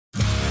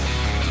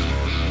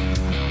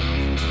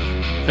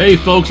Hey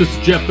folks, it's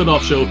the Jeff Goodoff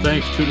Show.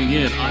 Thanks for tuning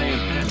in. I am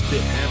at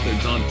It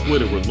Happens on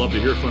Twitter. Would love to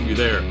hear from you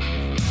there.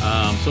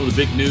 Some of the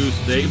big news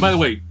today. By the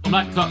way, I'm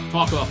not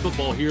talking about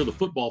football here. The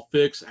Football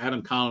Fix,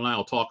 Adam Conn and I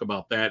will talk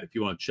about that if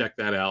you want to check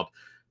that out.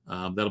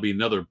 That'll be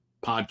another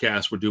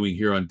podcast we're doing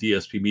here on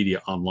DSP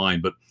Media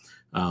Online. But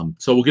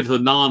so we'll get to the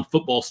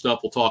non-football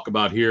stuff we'll talk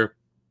about here.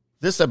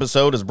 This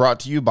episode is brought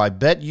to you by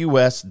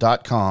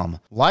BetUS.com.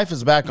 Life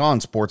is back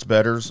on, sports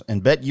bettors,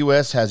 and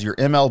BetUS has your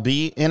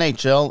MLB,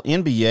 NHL,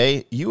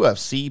 NBA,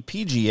 UFC,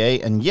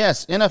 PGA, and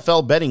yes,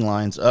 NFL betting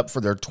lines up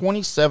for their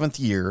 27th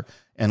year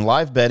and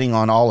live betting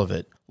on all of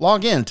it.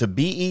 Log in to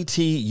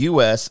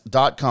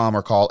BETUS.com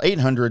or call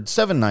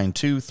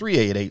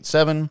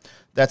 800-792-3887.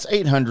 That's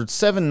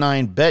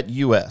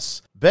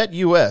 800-79-BET-US.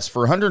 BetUS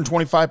for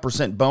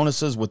 125%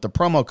 bonuses with the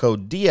promo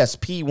code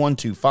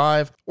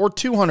DSP125 or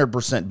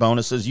 200%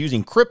 bonuses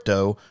using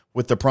crypto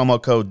with the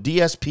promo code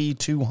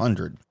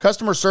DSP200.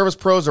 Customer service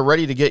pros are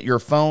ready to get your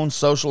phone,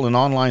 social, and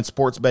online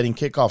sports betting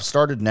kickoff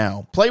started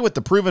now. Play with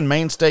the proven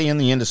mainstay in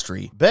the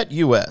industry.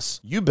 BetUS.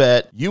 You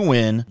bet, you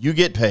win, you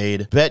get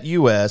paid.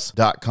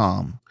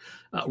 BetUS.com.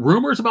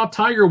 Rumors about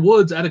Tiger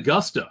Woods at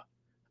Augusta.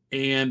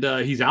 And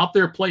he's out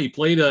there playing. He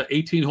played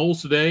 18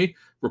 holes today.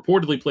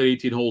 Reportedly played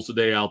 18 holes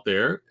today out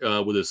there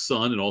with his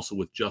son and also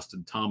with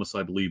Justin Thomas,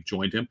 I believe,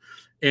 joined him.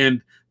 And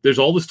there's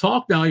all this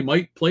talk now he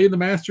might play in the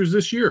Masters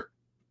this year.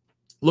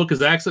 Look,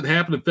 his accident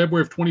happened in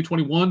February of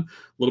 2021, a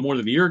little more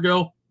than a year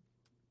ago.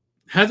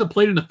 Hasn't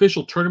played an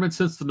official tournament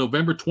since the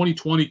November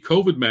 2020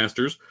 COVID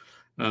Masters.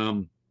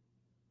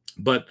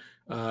 But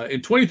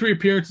in 23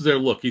 appearances there,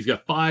 look, he's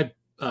got five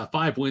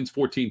wins,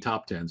 14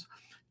 top tens.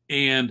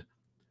 And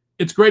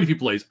it's great if he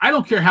plays. I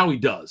don't care how he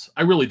does.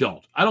 I really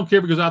don't. I don't care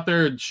if he goes out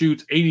there and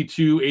shoots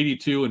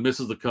 82, and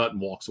misses the cut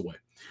and walks away.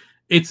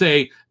 It's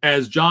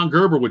as John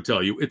Gerber would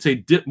tell you, it's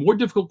a more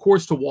difficult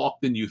course to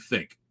walk than you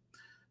think.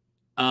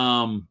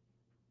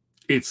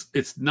 It's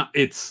a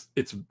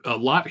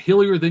lot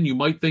hillier than you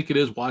might think it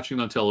is watching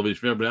on television.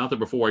 If you've never been out there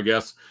before, I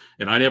guess,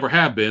 and I never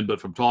have been, but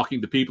from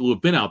talking to people who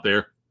have been out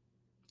there,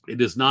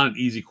 it is not an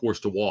easy course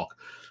to walk.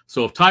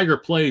 So if Tiger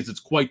plays, it's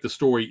quite the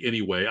story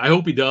anyway. I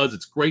hope he does.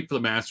 It's great for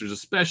the Masters,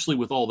 especially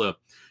with all the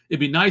 – it'd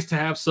be nice to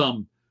have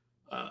some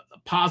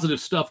positive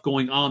stuff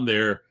going on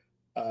there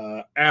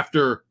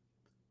after,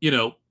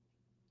 with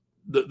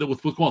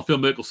what's going on Phil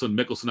Mickelson.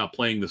 Mickelson not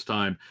playing this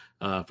time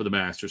for the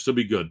Masters, so it'd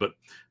be good. But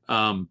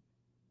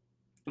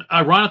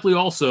ironically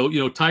also,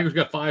 Tiger's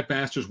got 5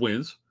 Masters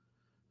wins.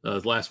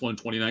 His last one in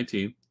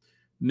 2019.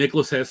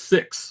 Nicklaus has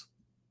 6.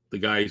 The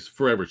guy he's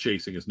forever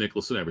chasing is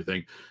Nicklaus and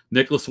everything.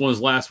 Nicklaus won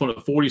his last one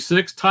at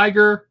 46.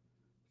 Tiger,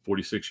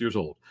 46 years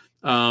old.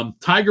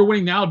 Tiger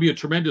winning now would be a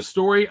tremendous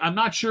story. I'm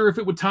not sure if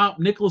it would top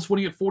Nicklaus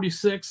winning at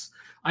 46.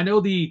 I know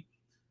the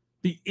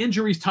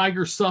injuries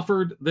Tiger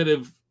suffered that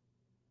have,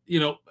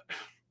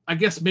 I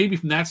guess maybe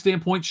from that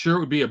standpoint, sure, it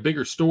would be a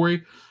bigger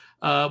story.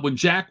 When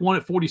Jack won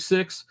at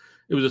 46,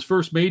 it was his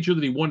first major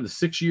that he won in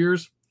 6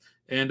 years,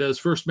 and his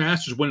first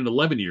Masters win in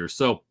 11 years.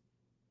 So,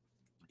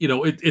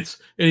 and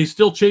he's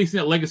still chasing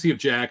that legacy of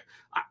Jack.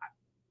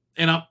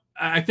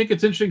 I think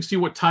it's interesting to see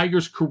what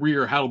Tiger's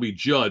career, how it'll be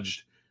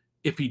judged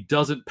if he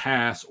doesn't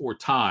pass or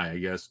tie, I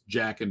guess,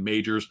 Jack in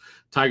majors.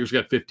 Tiger's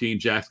got 15,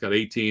 Jack's got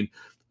 18.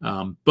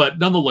 But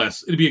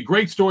nonetheless, it'd be a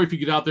great story if he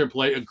get out there and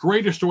play. A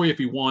greater story if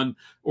he won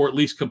or at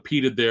least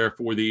competed there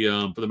for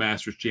the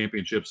Masters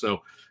Championship.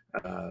 So,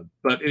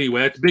 but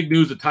anyway, that's big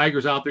news that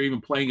Tiger's out there even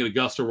playing at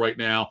Augusta right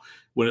now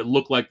when it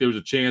looked like there was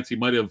a chance he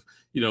might have,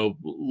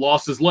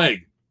 lost his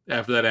leg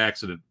after that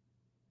accident.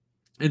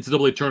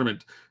 NCAA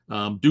tournament,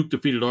 Duke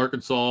defeated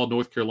Arkansas,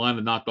 North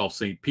Carolina knocked off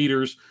St.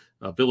 Peter's,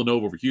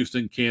 Villanova over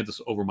Houston, Kansas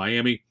over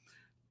Miami.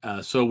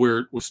 So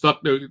we're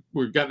stuck there.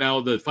 We've got now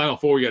the Final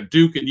Four. We got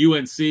Duke and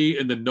UNC,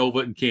 and then Nova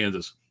and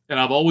Kansas. And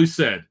I've always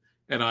said,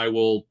 and I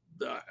will,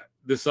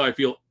 this is how I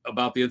feel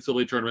about the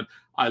NCAA tournament.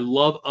 I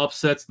love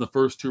upsets in the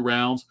first 2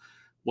 rounds.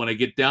 When I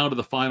get down to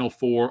the Final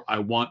Four, I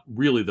want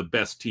really the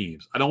best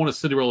teams. I don't want a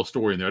Cinderella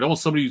story in there. I don't want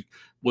somebody who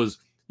was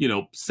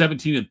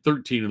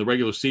 17-13 in the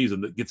regular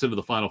season that gets into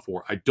the Final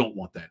Four. I don't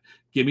want that.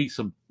 Give me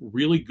some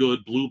really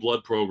good blue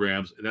blood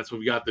programs, and that's what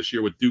we got this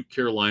year with Duke,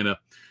 Carolina,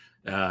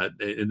 and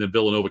then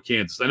Villanova,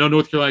 Kansas. I know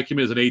North Carolina came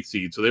in as an 8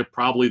 seed, so they're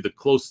probably the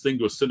closest thing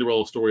to a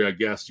Cinderella story, I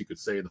guess you could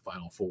say, in the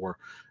Final Four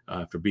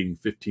after beating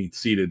 15th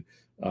seeded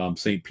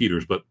St.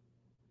 Peter's. But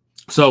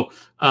so,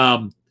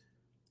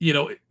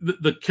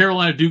 the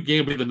Carolina Duke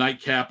game will be the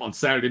nightcap on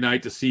Saturday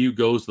night to see who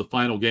goes to the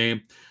final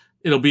game.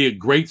 It'll be a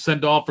great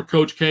send-off for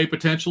Coach K,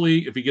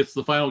 potentially, if he gets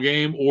to the final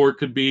game, or it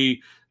could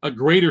be a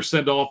greater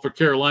send-off for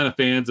Carolina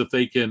fans if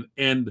they can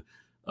end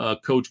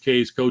Coach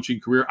K's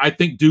coaching career. I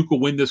think Duke will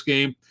win this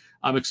game.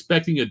 I'm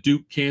expecting a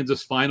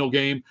Duke-Kansas final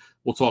game.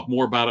 We'll talk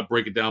more about it,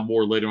 break it down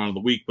more later on in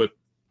the week, but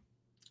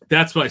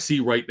that's what I see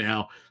right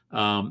now.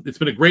 It's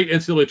been a great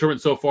NCAA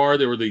tournament so far.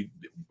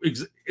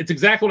 It's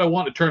exactly what I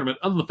want in a tournament,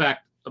 other than the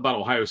fact about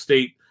Ohio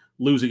State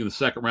losing in the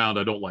second round.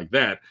 I don't like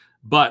that.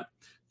 But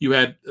You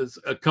had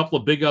a couple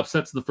of big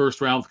upsets in the first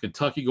round with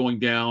Kentucky going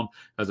down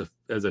as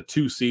a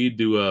 2 seed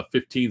to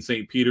 15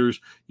 St. Peter's.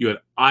 You had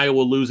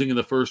Iowa losing in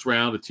the first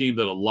round, a team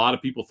that a lot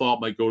of people thought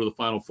might go to the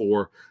Final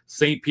Four.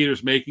 St.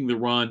 Peter's making the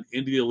run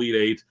into the Elite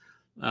Eight.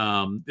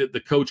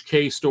 The Coach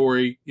K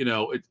story,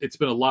 it's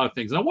been a lot of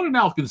things. And I want to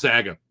now with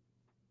Gonzaga.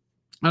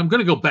 I'm going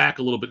to go back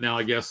a little bit now,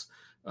 I guess,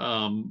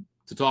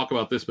 to talk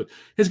about this. But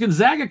has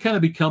Gonzaga kind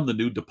of become the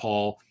new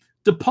DePaul?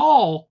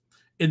 DePaul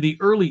in the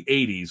early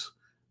 80s,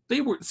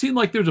 seemed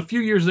like there was a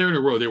few years there in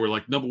a row. They were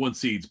like #1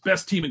 seeds,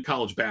 best team in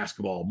college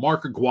basketball.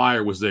 Mark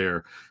Aguirre was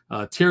there.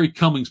 Terry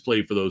Cummings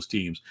played for those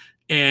teams.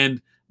 And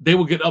they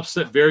will get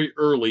upset very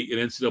early in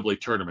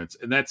NCAA tournaments.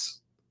 And that's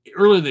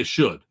earlier than they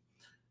should.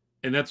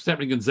 And that's what's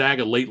happening in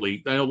Gonzaga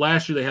lately. I know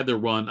last year they had their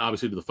run,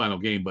 obviously, to the final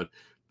game. But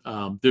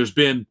there's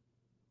been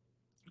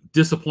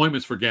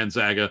disappointments for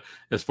Gonzaga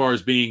as far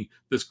as being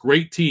this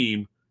great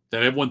team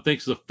that everyone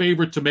thinks is a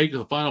favorite to make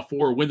the Final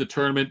Four or win the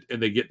tournament,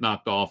 and they get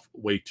knocked off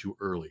way too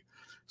early.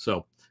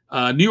 So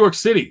New York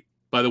City,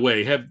 by the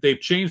way, they've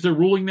changed their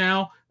ruling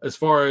now as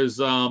far as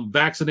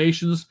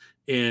vaccinations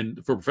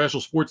for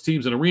professional sports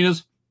teams and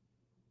arenas.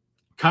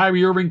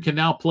 Kyrie Irving can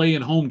now play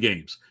in home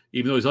games,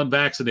 even though he's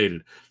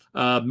unvaccinated.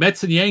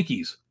 Mets and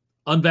Yankees,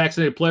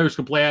 unvaccinated players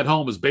can play at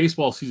home as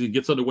baseball season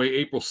gets underway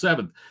April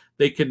 7th.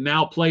 They can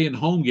now play in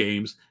home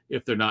games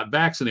if they're not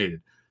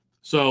vaccinated.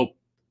 So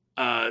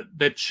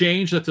that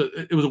changed.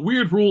 It was a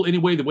weird rule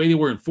anyway, the way they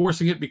were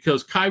enforcing it,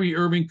 because Kyrie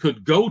Irving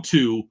could go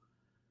to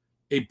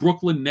a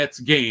Brooklyn Nets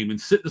game and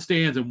sit in the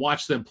stands and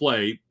watch them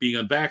play, being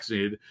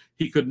unvaccinated.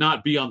 He could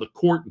not be on the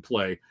court and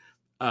play.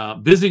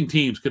 Visiting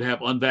teams could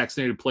have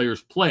unvaccinated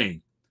players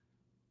playing,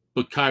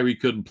 but Kyrie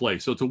couldn't play.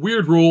 So it's a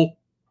weird rule.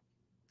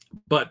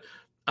 But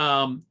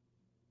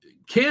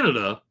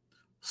Canada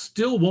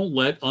still won't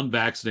let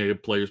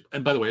unvaccinated players.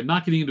 And by the way, I'm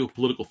not getting into a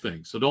political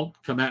thing, so don't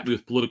come at me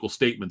with political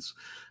statements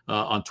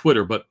on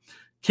Twitter. But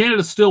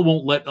Canada still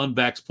won't let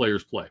unvaxxed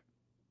players play.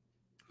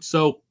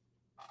 So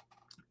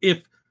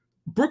if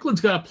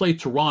Brooklyn's got to play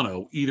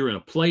Toronto either in a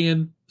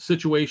play-in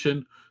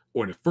situation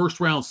or in a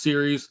first-round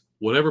series,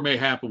 whatever may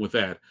happen with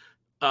that,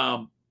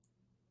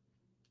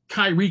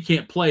 Kyrie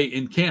can't play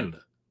in Canada.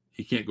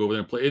 He can't go over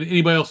there and play.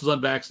 Anybody else is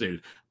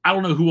unvaccinated. I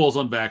don't know who all's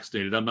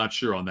unvaccinated. I'm not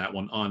sure on that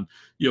one.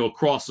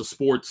 Across the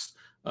sports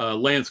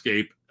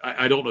landscape,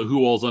 I don't know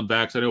who all's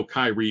unvaccinated. I know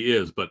Kyrie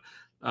is, but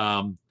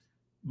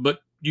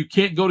you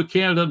can't go to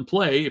Canada and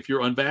play if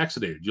you're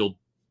unvaccinated. You'll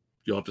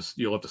have to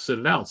sit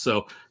it out.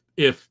 So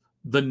if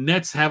the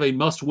Nets have a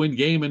must-win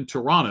game in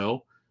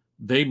Toronto,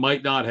 they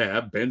might not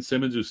have Ben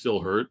Simmons, who's still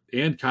hurt,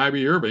 and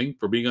Kyrie Irving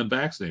for being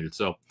unvaccinated.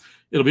 So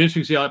it'll be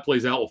interesting to see how that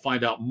plays out. We'll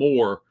find out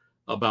more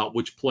about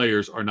which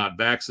players are not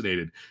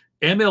vaccinated.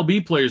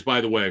 MLB players,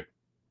 by the way,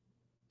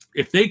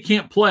 if they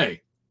can't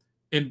play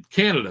in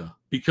Canada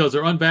because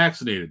they're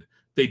unvaccinated,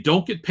 they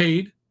don't get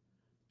paid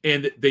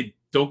and they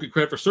don't get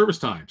credit for service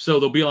time. So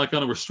they'll be like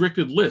on a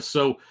restricted list.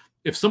 So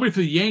if somebody for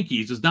the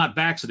Yankees is not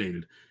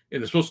vaccinated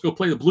and they're supposed to go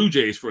play the Blue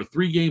Jays for a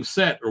 3-game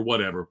set or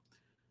whatever,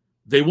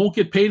 they won't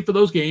get paid for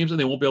those games and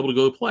they won't be able to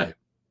go to play.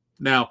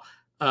 Now,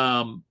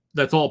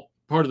 that's all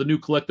part of the new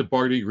collective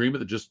bargaining agreement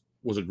that just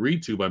was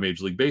agreed to by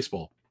Major League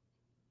Baseball.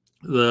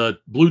 The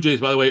Blue Jays,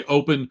 by the way,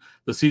 open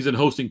the season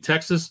hosting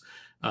Texas.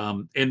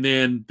 And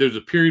then there's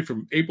a period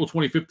from April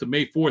 25th to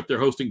May 4th. They're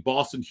hosting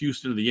Boston,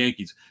 Houston, and the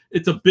Yankees.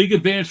 It's a big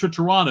advantage for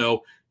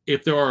Toronto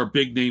if there are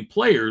big-name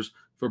players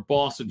for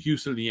Boston,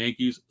 Houston, and the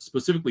Yankees,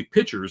 specifically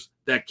pitchers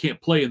that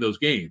can't play in those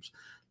games.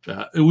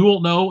 And we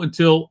won't know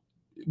until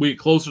we get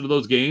closer to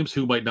those games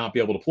who might not be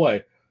able to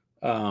play.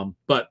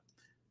 But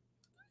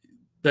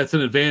that's an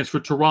advantage for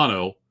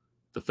Toronto,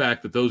 the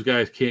fact that those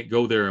guys can't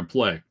go there and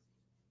play.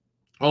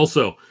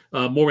 Also,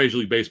 more Major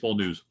League Baseball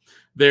news.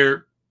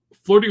 They're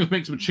flirting with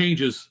making some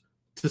changes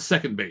to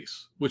second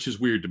base, which is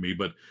weird to me.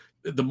 But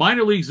the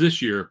minor leagues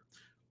this year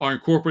are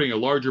incorporating a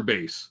larger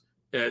base.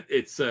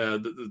 It's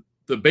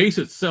the base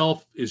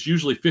itself is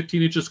usually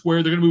 15 inches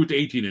square. They're going to move it to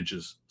 18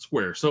 inches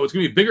square. So it's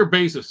going to be a bigger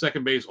base of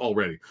second base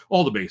already.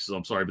 All the bases,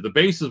 I'm sorry. But the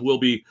bases will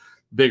be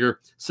bigger.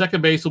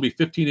 Second base will be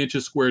 15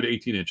 inches square to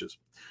 18 inches.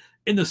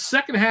 In the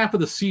second half of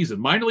the season,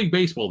 minor league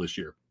baseball this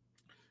year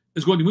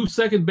is going to move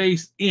second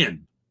base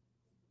in.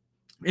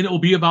 And it will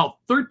be about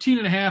 13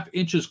 and a half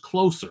inches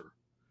closer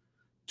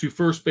to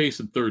first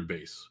base and third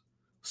base.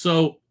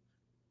 So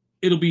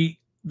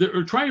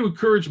they're trying to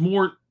encourage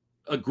more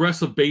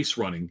aggressive base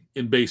running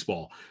in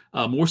baseball.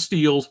 More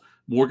steals,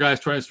 more guys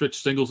trying to stretch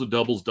singles to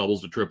doubles,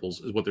 doubles to triples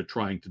is what they're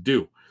trying to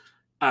do.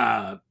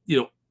 I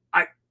don't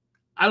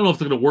know if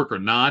they're going to work or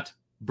not,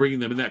 bringing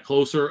them in that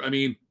closer. I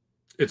mean,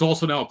 it's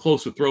also now a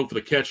closer throw for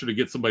the catcher to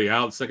get somebody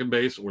out at second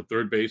base or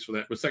third base for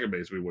that. With second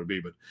base, we would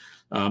be, but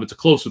it's a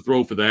closer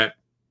throw for that.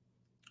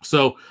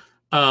 So,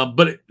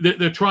 but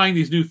they're trying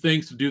these new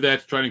things to do that,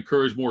 to try to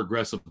encourage more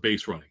aggressive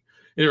base running.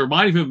 And it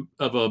reminded him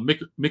of a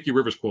Mickey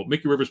Rivers quote.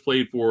 Mickey Rivers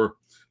played for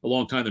a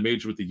long time the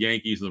major with the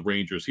Yankees and the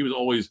Rangers. He was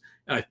always,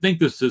 and I think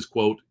this is his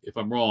quote. If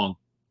I'm wrong,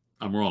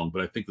 I'm wrong,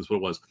 but I think this is what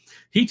it was.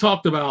 He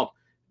talked about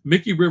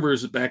Mickey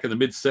Rivers back in the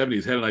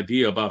mid-'70s had an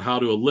idea about how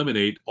to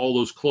eliminate all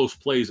those close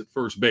plays at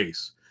first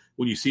base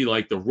when you see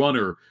like the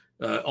runner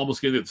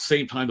almost getting at the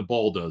same time the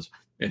ball does.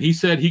 And he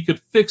said he could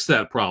fix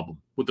that problem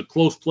with the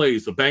close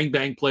plays, the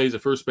bang-bang plays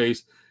at first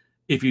base,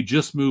 if you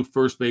just move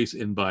first base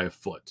in by a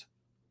foot.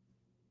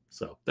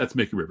 So that's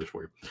Mickey Rivers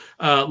for you.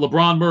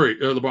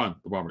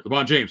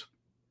 LeBron James.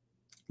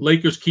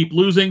 Lakers keep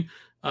losing.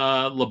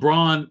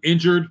 LeBron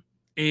injured.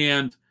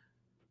 And,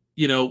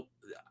 you know,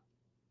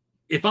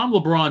 if I'm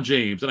LeBron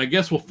James, and I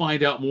guess we'll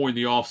find out more in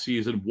the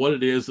offseason what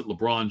it is that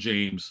LeBron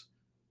James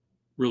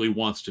really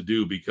wants to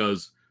do,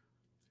 because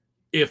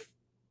if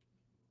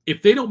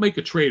they don't make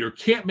a trade or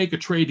can't make a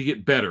trade to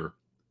get better,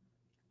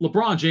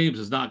 LeBron James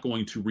is not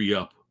going to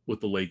re-up with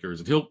the Lakers,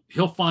 and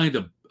he'll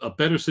find a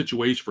better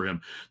situation for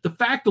him. The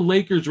fact the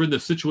Lakers are in the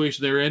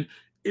situation they're in,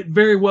 it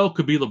very well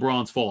could be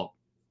LeBron's fault.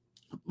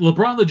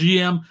 LeBron, the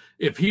GM,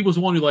 if he was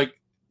the one who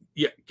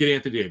get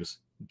Anthony Davis,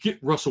 get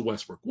Russell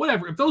Westbrook,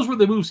 whatever, if those were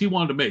the moves he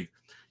wanted to make,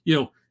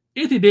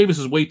 Anthony Davis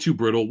is way too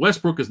brittle.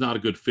 Westbrook is not a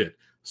good fit.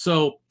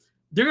 So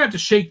they're going to have to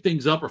shake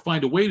things up or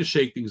find a way to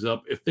shake things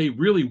up if they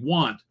really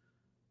want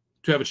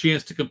to have a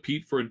chance to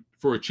compete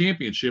for a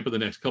championship in the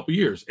next couple of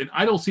years. And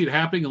I don't see it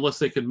happening unless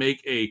they can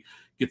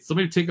get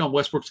somebody to take on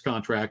Westbrook's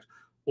contract,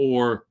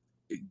 or,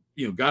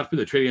 God forbid,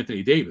 they trade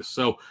Anthony Davis.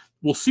 So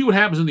we'll see what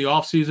happens in the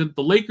offseason.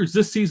 The Lakers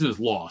this season is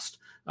lost.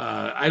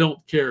 I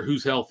don't care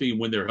who's healthy and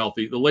when they're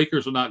healthy. The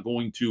Lakers are not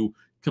going to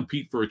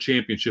compete for a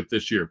championship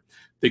this year.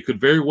 They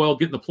could very well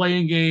get in the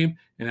play-in game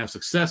and have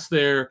success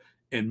there,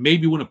 and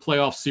maybe win a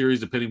playoff series,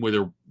 depending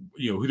where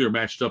who they're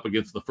matched up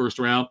against in the first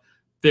round.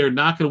 They're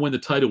not going to win the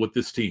title with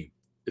this team.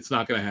 It's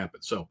not going to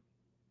happen. So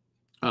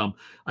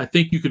I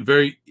think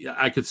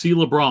I could see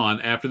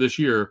LeBron after this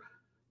year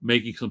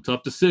making some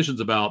tough decisions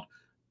about,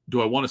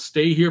 do I want to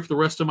stay here for the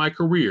rest of my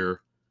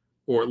career,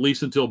 or at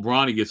least until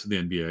Bronny gets in the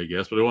NBA, I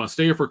guess, but I want to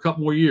stay here for a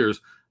couple more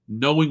years,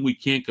 knowing we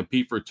can't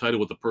compete for a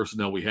title with the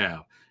personnel we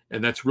have.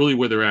 And that's really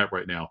where they're at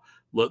right now.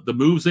 The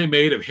moves they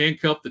made have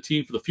handcuffed the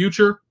team for the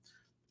future.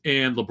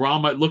 And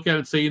LeBron might look at it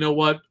and say, you know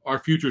what? Our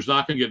future is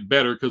not going to get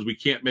better because we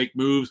can't make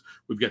moves.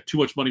 We've got too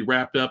much money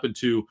wrapped up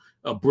into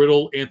a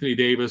brittle Anthony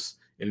Davis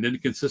and an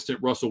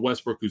inconsistent Russell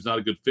Westbrook, who's not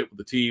a good fit with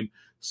the team.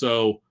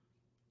 So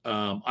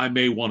I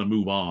may want to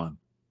move on.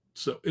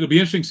 So it'll be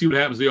interesting to see what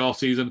happens in the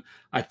offseason.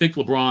 I think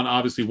LeBron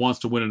obviously wants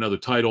to win another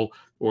title,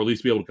 or at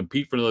least be able to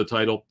compete for another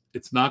title.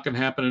 It's not going to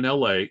happen in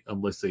LA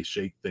unless they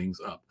shake things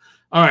up.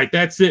 All right,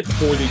 that's it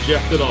for the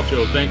Jeff Goodall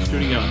Show. Thanks for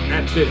tuning in.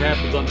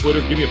 @FitHappens on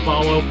Twitter. Give me a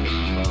follow,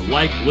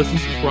 like, listen,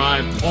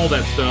 subscribe, all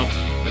that stuff,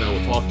 and I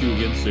will talk to you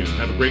again soon.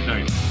 Have a great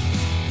night.